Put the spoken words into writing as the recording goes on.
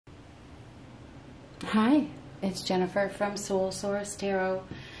Hi, it's Jennifer from Soul Source Tarot,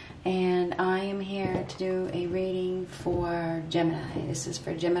 and I am here to do a reading for Gemini. This is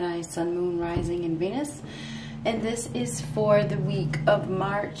for Gemini, Sun, Moon, Rising, and Venus, and this is for the week of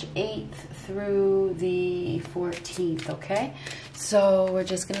March 8th through the 14th, okay? So we're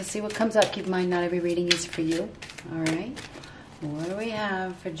just going to see what comes up. Keep in mind, not every reading is for you, all right? What do we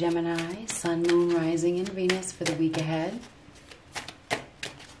have for Gemini, Sun, Moon, Rising, and Venus for the week ahead?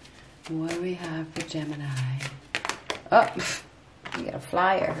 What do we have for Gemini? Oh, you got a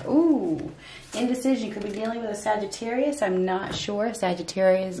flyer. Ooh, indecision. You could be dealing with a Sagittarius. I'm not sure.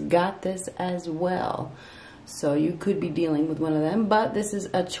 Sagittarius got this as well. So you could be dealing with one of them. But this is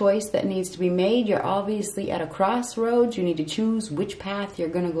a choice that needs to be made. You're obviously at a crossroads. You need to choose which path you're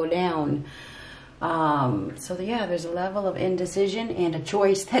going to go down. So yeah, there's a level of indecision and a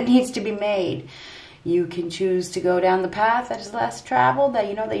choice that needs to be made. You can choose to go down the path that is less traveled, that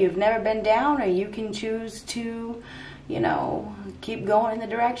you know that you've never been down, or you can choose to, you know, keep going in the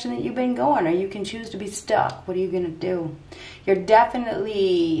direction that you've been going, or you can choose to be stuck. What are you going to do? You're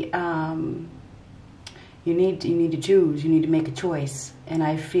definitely, you need to choose. You need to make a choice. And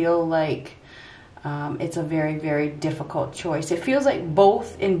I feel like it's a very, very difficult choice. It feels like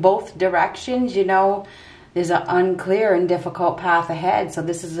in both directions, you know, there's an unclear and difficult path ahead. So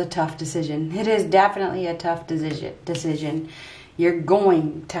this is a tough decision. It is definitely a tough decision. You're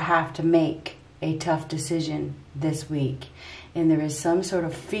going to have to make a tough decision this week. And there is some sort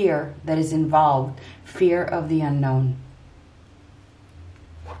of fear that is involved. Fear of the unknown.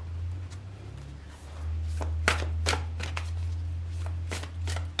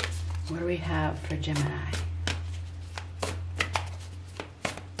 What do we have for Gemini?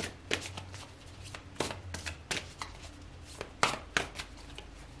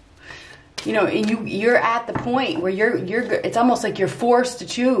 You know, you're at the point where it's almost like you're forced to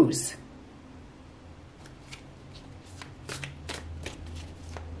choose.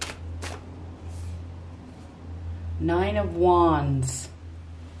 Nine of Wands.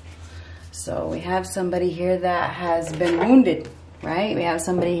 So we have somebody here that has been wounded, right? We have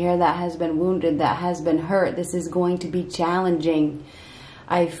somebody here that has been wounded, that has been hurt. This is going to be challenging.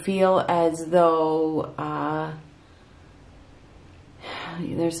 I feel as though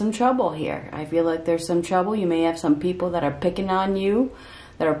there's some trouble here. I feel like there's some trouble. You may have some people that are picking on you,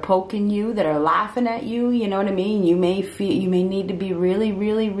 that are poking you, that are laughing at you. You know what I mean? You may need to be really,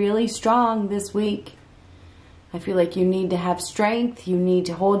 really, really strong this week. I feel like you need to have strength. You need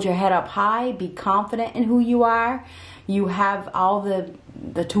to hold your head up high. Be confident in who you are. You have all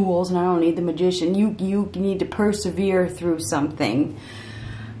the tools, and I don't need the magician. You need to persevere through something.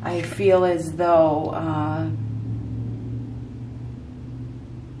 I feel as though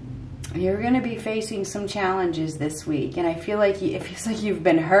you're going to be facing some challenges this week. And I feel like it feels like you've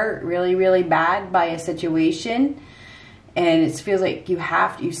been hurt really, really bad by a situation. And it feels like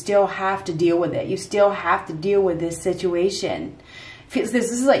you still have to deal with it. You still have to deal with this situation. This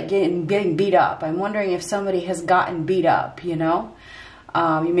is like getting beat up. I'm wondering if somebody has gotten beat up, you know.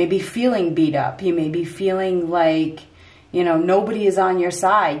 You may be feeling beat up. You may be feeling like, you know, nobody is on your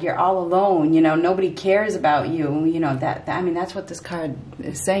side. You're all alone. You know, nobody cares about you. You know, I mean, that's what this card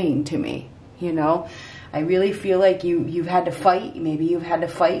is saying to me. You know, I really feel like you've had to fight. Maybe you've had to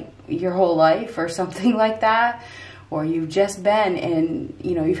fight your whole life or something like that. Or you've just been and,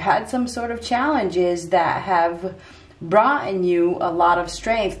 you know, you've had some sort of challenges that have brought in you a lot of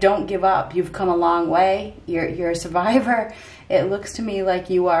strength. Don't give up. You've come a long way. You're a survivor. It looks to me like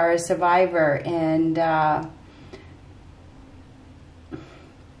you are a survivor. And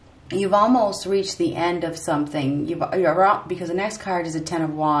you've almost reached the end of something. Because the next card is a Ten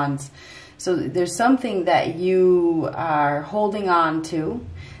of Wands. So there's something that you are holding on to,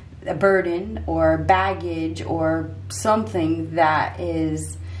 a burden or baggage or something that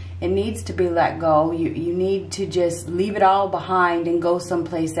it needs to be let go. You need to just leave it all behind and go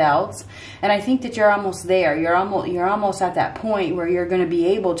someplace else. And I think that you're almost there. You're almost at that point where you're going to be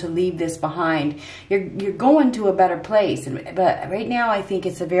able to leave this behind. You're going to a better place. But right now I think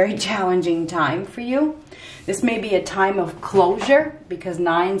it's a very challenging time for you. This may be a time of closure because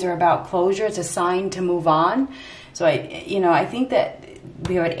nines are about closure. It's a sign to move on. So I think that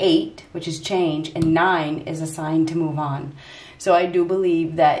we're at 8, which is change, and 9 is a sign to move on. So I do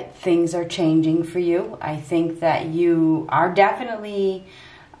believe that things are changing for you. I think that you are definitely,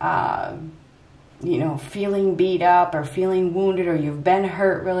 you know, feeling beat up or feeling wounded, or you've been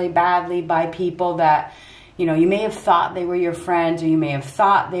hurt really badly by people that, you know, you may have thought they were your friends, or you may have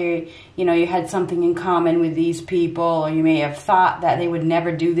thought you had something in common with these people, or you may have thought that they would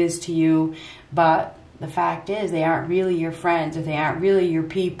never do this to you, but the fact is they aren't really your friends, or they aren't really your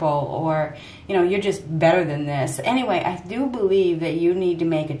people, or, you know, you're just better than this. Anyway, I do believe that you need to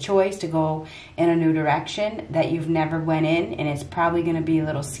make a choice to go in a new direction that you've never went in, and it's probably going to be a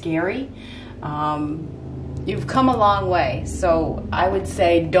little scary. You've come a long way, so I would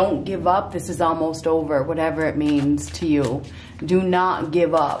say don't give up. This is almost over, whatever it means to you. Do not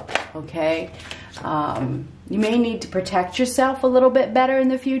give up, okay? You may need to protect yourself a little bit better in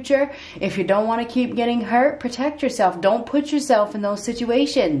the future. If you don't want to keep getting hurt, protect yourself. Don't put yourself in those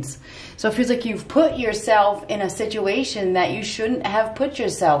situations. So it feels like you've put yourself in a situation that you shouldn't have put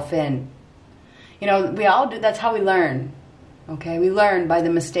yourself in. You know, we all do. That's how we learn. Okay, we learn by the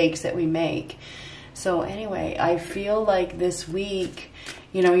mistakes that we make. So anyway, I feel like this week,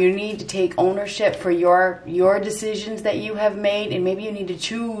 you know, you need to take ownership for your decisions that you have made, and maybe you need to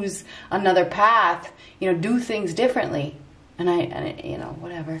choose another path, you know, do things differently. And I you know,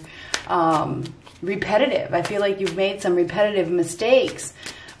 whatever. Repetitive. I feel like you've made some repetitive mistakes.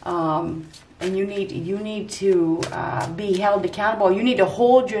 And you need to be held accountable. You need to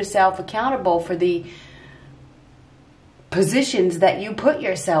hold yourself accountable for the positions that you put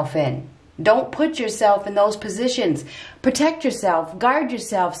yourself in. Don't put yourself in those positions. Protect yourself. Guard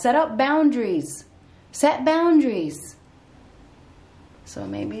yourself. Set up boundaries. Set boundaries. So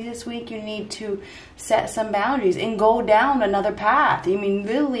maybe this week you need to set some boundaries and go down another path. I mean,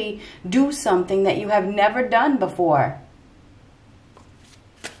 really do something that you have never done before.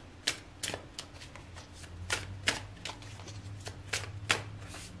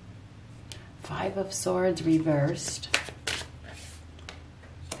 Five of Swords reversed.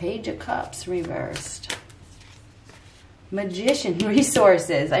 Page of Cups reversed. Magician,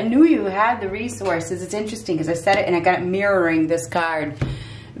 resources. I knew you had the resources. It's interesting because I said it and I got it mirroring this card.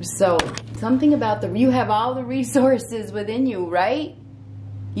 So something about you have all the resources within you, right?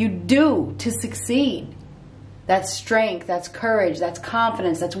 You do, to succeed. That's strength, that's courage, that's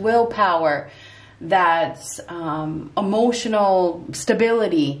confidence, that's willpower, that's emotional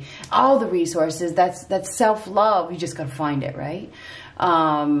stability, all the resources. That's self-love. You just got to find it, right?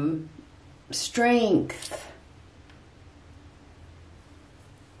 Strength.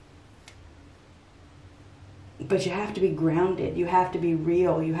 But you have to be grounded. You have to be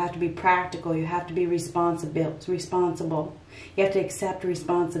real. You have to be practical. You have to be responsible. You have to accept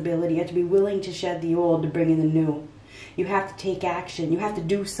responsibility. You have to be willing to shed the old to bring in the new. You have to take action. You have to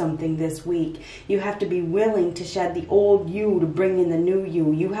do something this week. You have to be willing to shed the old you to bring in the new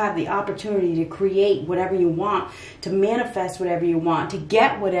you. You have the opportunity to create whatever you want, to manifest whatever you want, to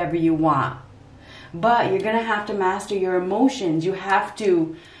get whatever you want. But you're going to have to master your emotions. You have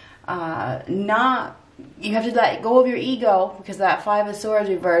to you have to let go of your ego, because that Five of Swords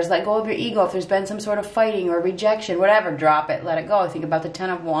reversed. Let go of your ego. If there's been some sort of fighting or rejection, whatever, drop it. Let it go. Think about the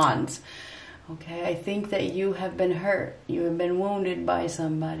Ten of Wands. Okay, I think that you have been hurt. You have been wounded by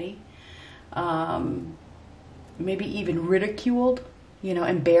somebody. Maybe even ridiculed, you know,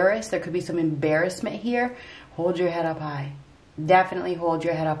 embarrassed. There could be some embarrassment here. Hold your head up high. Definitely hold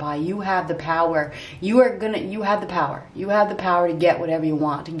your head up high. You have the power. You have the power. You have the power to get whatever you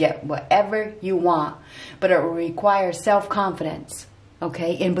want, to get whatever you want. But it will require self-confidence,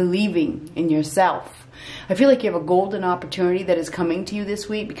 okay, and believing in yourself. I feel like you have a golden opportunity that is coming to you this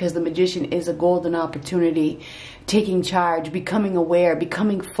week, because the Magician is a golden opportunity. Taking charge, becoming aware,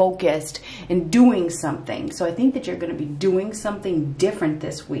 becoming focused, and doing something. So I think that you're going to be doing something different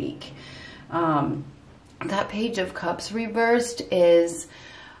this week. That Page of Cups reversed is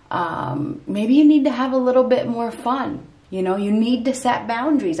maybe you need to have a little bit more fun. You know, you need to set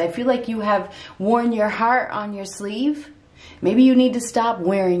boundaries. I feel like you have worn your heart on your sleeve. Maybe you need to stop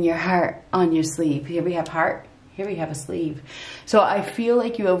wearing your heart on your sleeve. Here we have heart. Here we have a sleeve. So I feel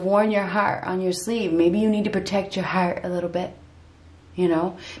like you have worn your heart on your sleeve. Maybe you need to protect your heart a little bit. You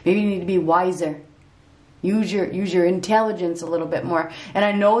know, maybe you need to be wiser. Use your intelligence a little bit more. And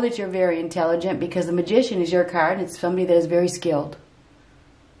I know that you're very intelligent, because the Magician is your card. It's somebody that is very skilled.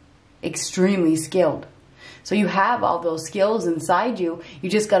 Extremely skilled. So you have all those skills inside you. You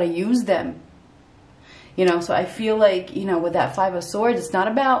just got to use them. You know, so I feel like, you know, with that Five of Swords, it's not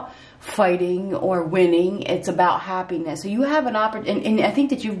about fighting or winning. It's about happiness. So you have an opportunity, and I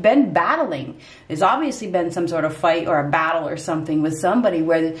think that you've been battling. There's obviously been some sort of fight or a battle or something with somebody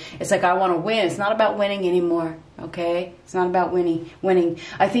where it's like, I want to win. It's not about winning anymore, okay? It's not about winning.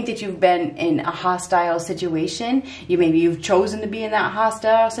 I think that you've been in a hostile situation. Maybe you've chosen to be in that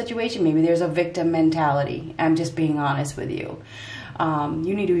hostile situation. Maybe there's a victim mentality. I'm just being honest with you.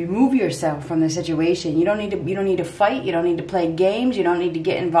 You need to remove yourself from the situation. You don't need to fight. You don't need to play games. You don't need to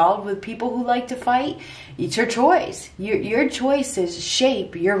get involved with people who like to fight. It's your choice. Your choices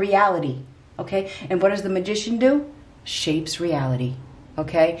shape your reality. Okay? And what does the Magician do? Shapes reality.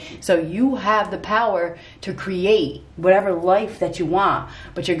 Okay? So you have the power to create whatever life that you want,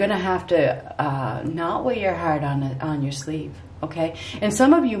 but you're going to have to not wear your heart on your sleeve. Okay? And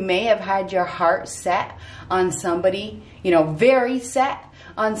some of you may have had your heart set on somebody, you know, very set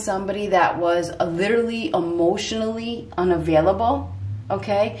on somebody that was literally emotionally unavailable.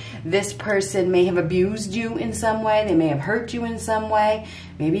 Okay? This person may have abused you in some way. They may have hurt you in some way.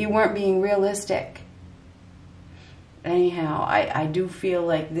 Maybe you weren't being realistic. Anyhow, I do feel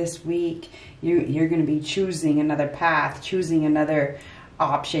like this week you're going to be choosing another path, choosing another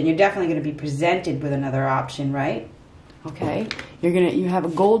option. You're definitely going to be presented with another option, right? Okay? You have a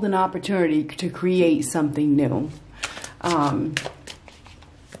golden opportunity to create something new.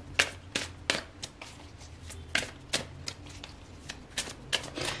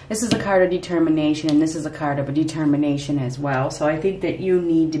 This is a card of determination, and this is a card of a determination as well. So I think that you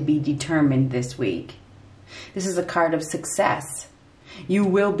need to be determined this week. This is a card of success. You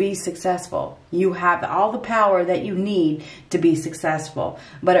will be successful. You have all the power that you need to be successful.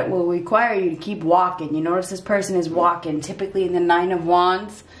 But it will require you to keep walking. You notice this person is walking. Typically in the Nine of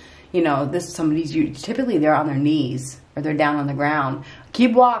Wands, you know, typically they're on their knees or they're down on the ground.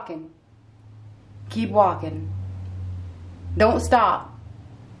 Keep walking. Keep walking. Don't stop.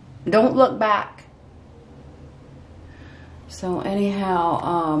 Don't look back. So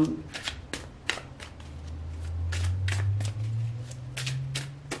anyhow,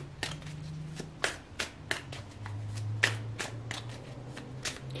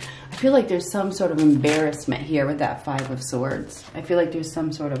 I feel like there's some sort of embarrassment here with that Five of Swords. I feel like there's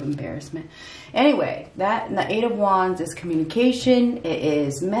some sort of embarrassment. Anyway, the Eight of Wands is communication. It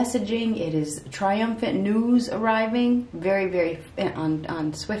is messaging. It is triumphant news arriving. Very, very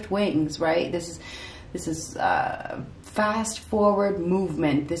on swift wings, right? This is fast forward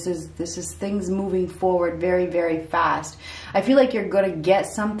movement. This is things moving forward very, very fast. I feel like you're going to get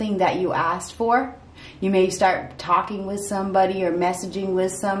something that you asked for. You may start talking with somebody or messaging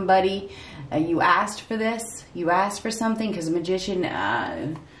with somebody. You asked for this. You asked for something because the Magician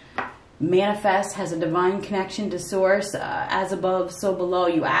manifests, has a divine connection to source. As above, so below.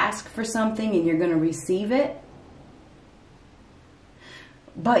 You ask for something and you're going to receive it.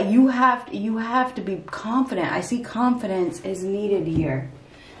 But you have to be confident. I see confidence is needed here.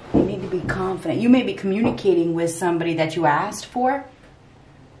 You need to be confident. You may be communicating with somebody that you asked for.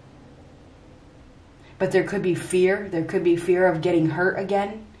 But there could be fear. There could be fear of getting hurt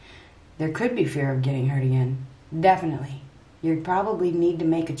again. There could be fear of getting hurt again. Definitely. You probably need to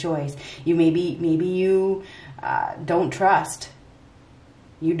make a choice. Maybe you don't trust.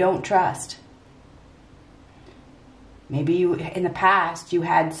 You don't trust. Maybe in the past you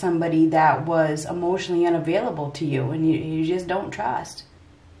had somebody that was emotionally unavailable to you and you just don't trust.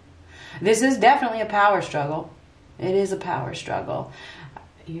 This is definitely a power struggle. It is a power struggle.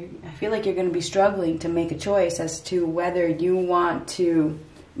 I feel like you're going to be struggling to make a choice as to whether you want to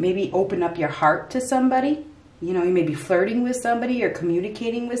maybe open up your heart to somebody. You know, you may be flirting with somebody or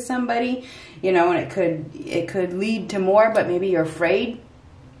communicating with somebody, you know, and it could lead to more, but maybe you're afraid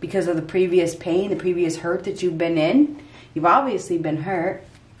because of the previous pain, the previous hurt that you've been in. You've obviously been hurt.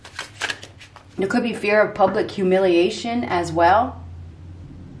 There could be fear of public humiliation as well.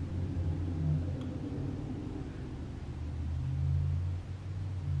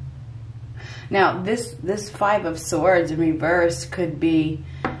 Now, this Five of Swords in reverse could be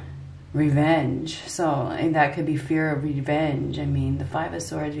revenge. So, and that could be fear of revenge. I mean, the Five of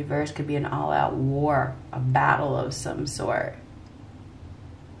Swords reverse could be an all-out war, a battle of some sort.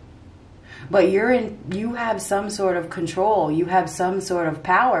 But you have some sort of control. You have some sort of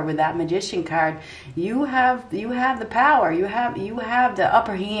power with that Magician card. You have the power. You have the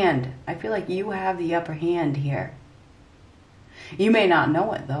upper hand. I feel like you have the upper hand here. You may not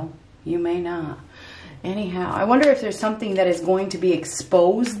know it though. You may not. Anyhow, I wonder if there's something that is going to be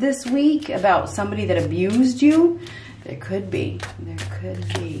exposed this week about somebody that abused you. There could be. There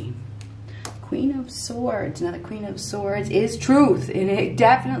could be. Queen of Swords. Now the Queen of Swords is truth, and it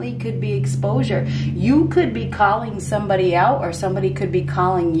definitely could be exposure. You could be calling somebody out, or somebody could be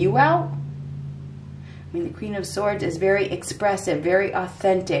calling you out. I mean, the Queen of Swords is very expressive, very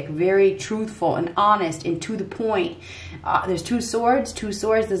authentic, very truthful and honest and to the point. There's two swords.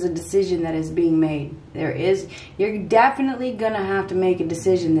 There's a decision that is being made. You're definitely going to have to make a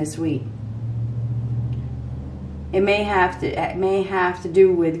decision this week. It may have to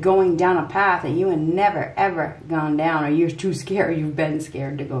do with going down a path that you have never, ever gone down, or you're too scared, you've been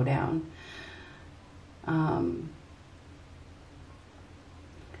scared to go down.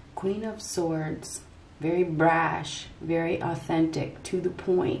 Queen of Swords. Very brash, very authentic, to the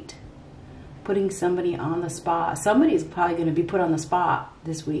point. Putting somebody on the spot. Somebody's probably going to be put on the spot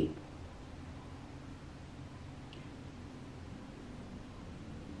this week.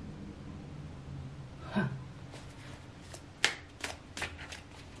 Huh.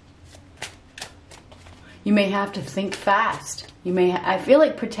 You may have to think fast. I feel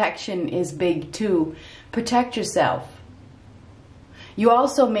like protection is big too. Protect yourself. You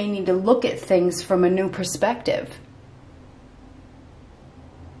also may need to look at things from a new perspective.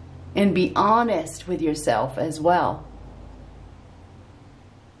 And be honest with yourself as well.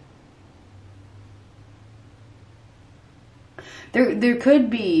 There could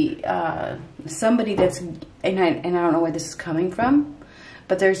be somebody that's, and I don't know where this is coming from,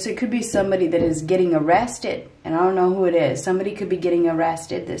 but it could be somebody that is getting arrested, and I don't know who it is. Somebody could be getting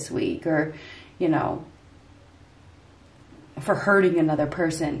arrested this week, or, you know, for hurting another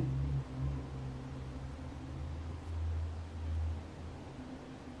person.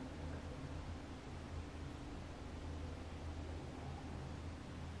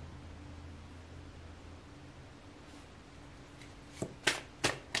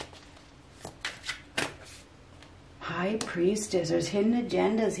 High Priestess. There's hidden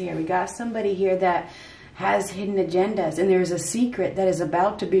agendas here. We got somebody here that has hidden agendas, and there's a secret that is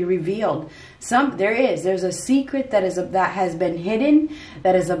about to be revealed. There's a secret that has been hidden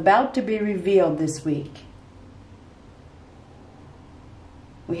that is about to be revealed this week.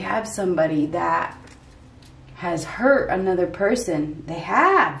 We have somebody that has hurt another person. They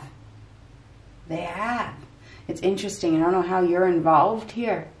have. It's interesting. I don't know how you're involved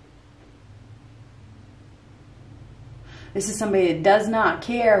here. This is somebody that does not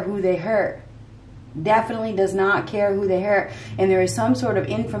care who they hurt. Definitely does not care who they hurt. And there is some sort of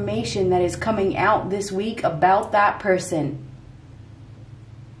information that is coming out this week about that person.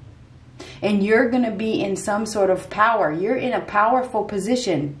 And you're going to be in some sort of power. You're in a powerful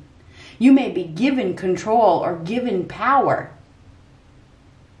position. You may be given control or given power.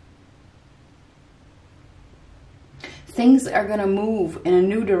 Things are going to move in a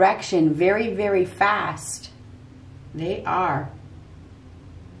new direction very, very fast. They are.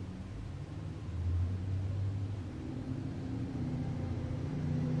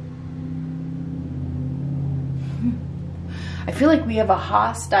 I feel like we have a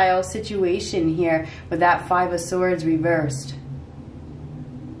hostile situation here with that Five of Swords reversed.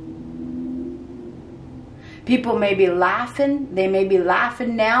 People may be laughing. They may be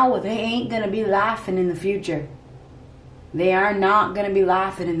laughing now, but they ain't going to be laughing in the future. They are not going to be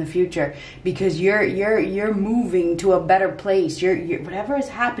laughing in the future, because you're moving to a better place. Whatever is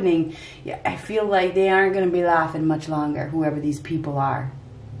happening, I feel like they aren't going to be laughing much longer, whoever these people are.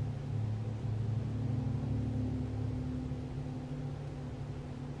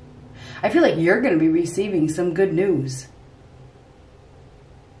 I feel like you're going to be receiving some good news.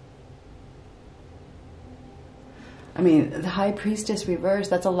 I mean, the High Priestess reverse,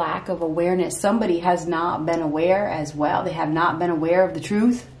 that's a lack of awareness. Somebody has not been aware as well. They have not been aware of the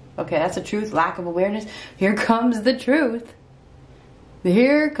truth. Okay, that's the truth. Lack of awareness. Here comes the truth.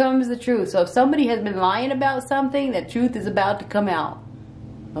 Here comes the truth. So if somebody has been lying about something, that truth is about to come out.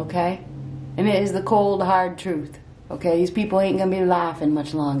 Okay? And it is the cold, hard truth. Okay? These people ain't going to be laughing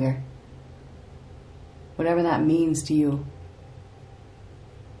much longer. Whatever that means to you.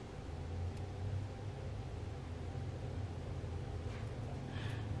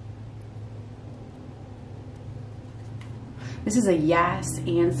 This is a yes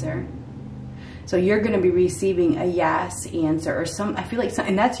answer. So you're going to be receiving a yes answer, or I feel like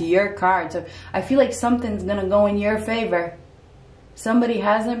and that's your card. So I feel like something's going to go in your favor. Somebody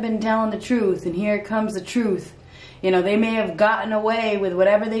hasn't been telling the truth, and here comes the truth. You know, they may have gotten away with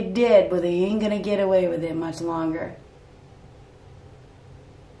whatever they did, but they ain't going to get away with it much longer.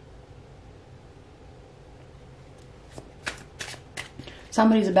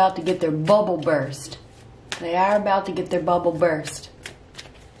 Somebody's about to get their bubble burst. They are about to get their bubble burst.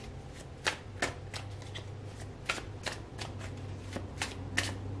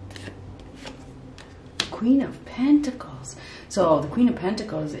 Queen of Pentacles. So the Queen of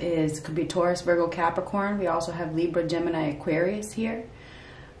Pentacles could be Taurus, Virgo, Capricorn. We also have Libra, Gemini, Aquarius here.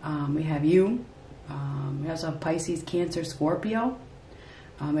 We have you. We also have Pisces, Cancer, Scorpio.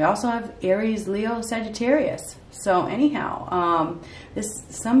 We also have Aries, Leo, Sagittarius. So anyhow,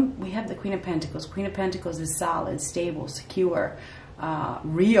 we have the Queen of Pentacles. Queen of Pentacles is solid, stable, secure,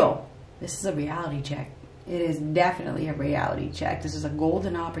 real. This is a reality check. It is definitely a reality check. This is a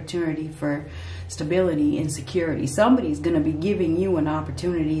golden opportunity for stability and security. Somebody's going to be giving you an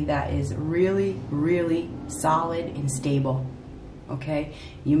opportunity that is really, really solid and stable. Okay?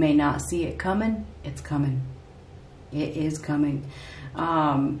 You may not see it coming. It's coming. It is coming.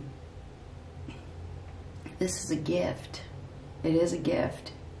 This is a gift. It is a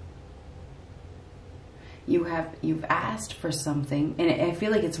gift. You've asked for something, and I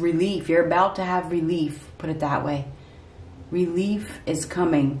feel like it's relief. You're about to have relief, put it that way. Relief is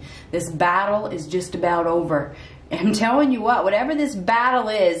coming. This battle is just about over. I'm telling you what, whatever this battle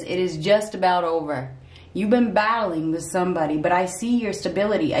is, it is just about over. You've been battling with somebody, but I see your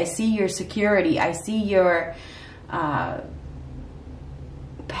stability. I see your security. I see your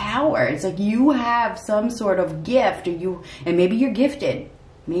power. It's like you have some sort of gift, and maybe you're gifted.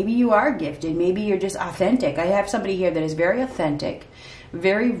 Maybe you are gifted. Maybe you're just authentic. I have somebody here that is very authentic,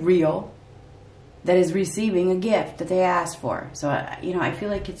 very real, that is receiving a gift that they asked for. So, I feel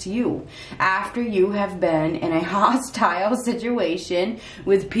like it's you. After you have been in a hostile situation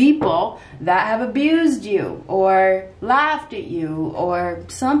with people that have abused you or laughed at you or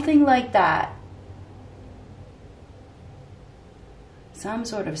something like that. Some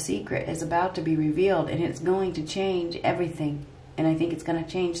sort of secret is about to be revealed, and it's going to change everything. And I think it's going to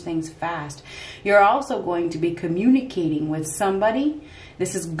change things fast. You're also going to be communicating with somebody.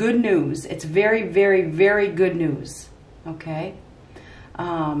 This is good news. It's very, very, very good news. Okay?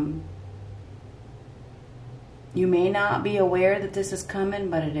 You may not be aware that this is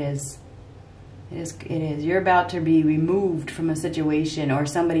coming, but it is. It is. You're about to be removed from a situation, or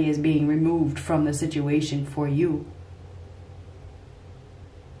somebody is being removed from the situation for you.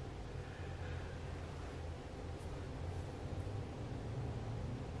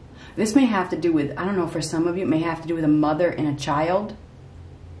 This may have to do with, I don't know, for some of you, it may have to do with a mother and a child.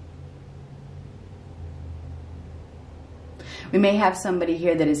 We may have somebody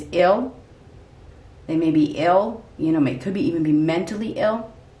here that is ill. They may be ill, it could even be mentally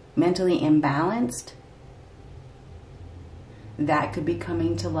ill, mentally imbalanced. That could be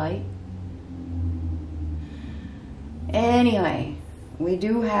coming to light. Anyway, we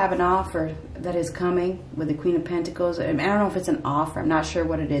do have an offer that is coming with the Queen of Pentacles. I don't know if it's an offer. I'm not sure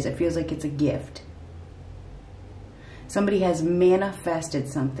what it is. It feels like it's a gift. Somebody has manifested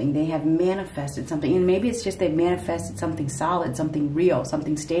something. They have manifested something. And maybe it's just they've manifested something solid, something real,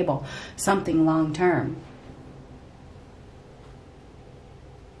 something stable, something long-term.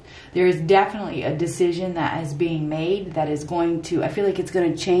 There is definitely a decision that is being made that is going to, I feel like it's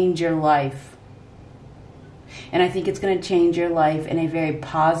going to change your life. And I think it's going to change your life in a very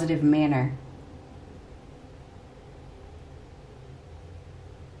positive manner.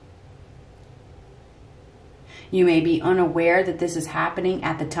 You may be unaware that this is happening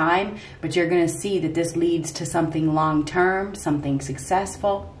at the time, but you're going to see that this leads to something long-term, something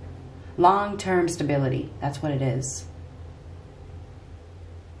successful. Long-term stability. That's what it is.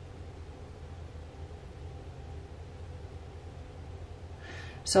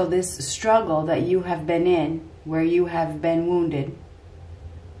 So this struggle that you have been in, where you have been wounded,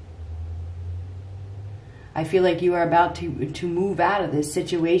 I feel like you are about to move out of this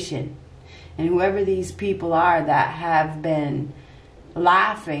situation. And whoever these people are that have been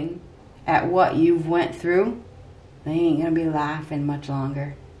laughing at what you've went through, they ain't going to be laughing much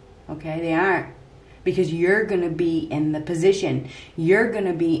longer. Okay? They aren't. Because you're going to be in the position. You're going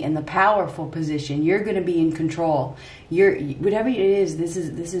to be in the powerful position. You're going to be in control. Whatever it is, this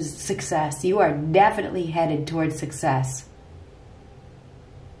is success. You are definitely headed towards success.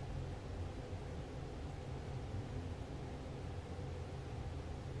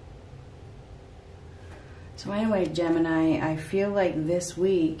 So anyway, Gemini, I feel like this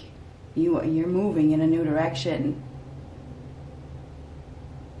week you're moving in a new direction.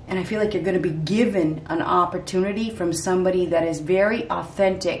 And I feel like you're going to be given an opportunity from somebody that is very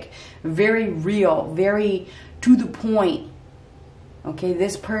authentic, very real, very to the point. Okay,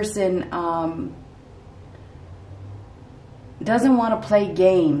 this person doesn't want to play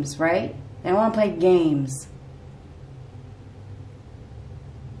games, right? They don't want to play games.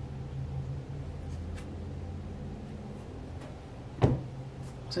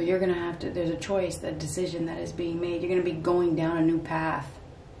 So you're going to have to, there's a choice, a decision that is being made. You're going to be going down a new path,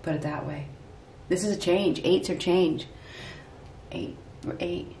 put it that way. This is a change. Eights are change. Eight.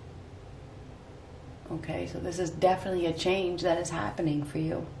 Okay, so this is definitely a change that is happening for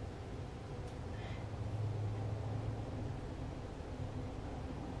you.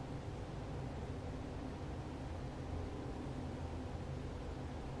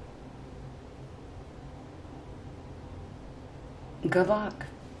 Good luck.